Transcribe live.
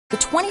The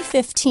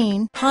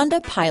 2015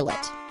 Honda Pilot.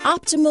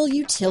 Optimal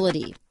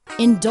utility,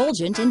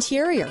 indulgent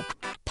interior,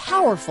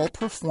 powerful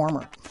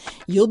performer.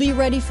 You'll be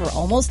ready for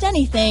almost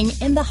anything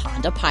in the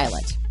Honda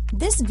Pilot.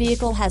 This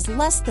vehicle has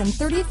less than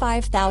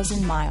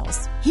 35,000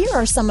 miles. Here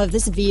are some of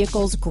this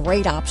vehicle's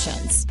great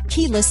options: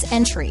 keyless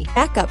entry,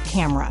 backup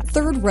camera,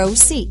 third row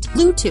seat,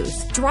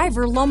 Bluetooth,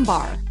 driver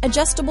lumbar,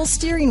 adjustable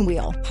steering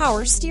wheel,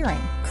 power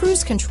steering,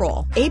 cruise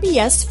control,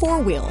 ABS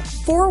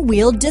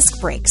four-wheel disc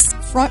brakes,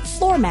 front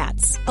floor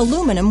mats,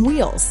 aluminum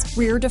wheels,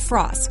 rear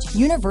defrost,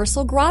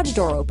 universal garage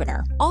door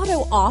opener,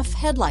 auto off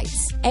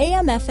headlights,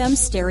 AM/FM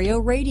stereo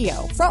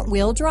radio, front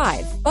wheel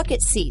drive,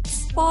 bucket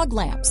seats, fog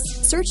lamps.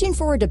 Searching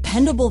for a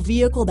dependable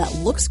vehicle that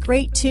looks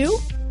great too?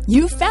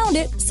 You found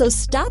it, so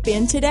stop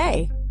in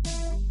today.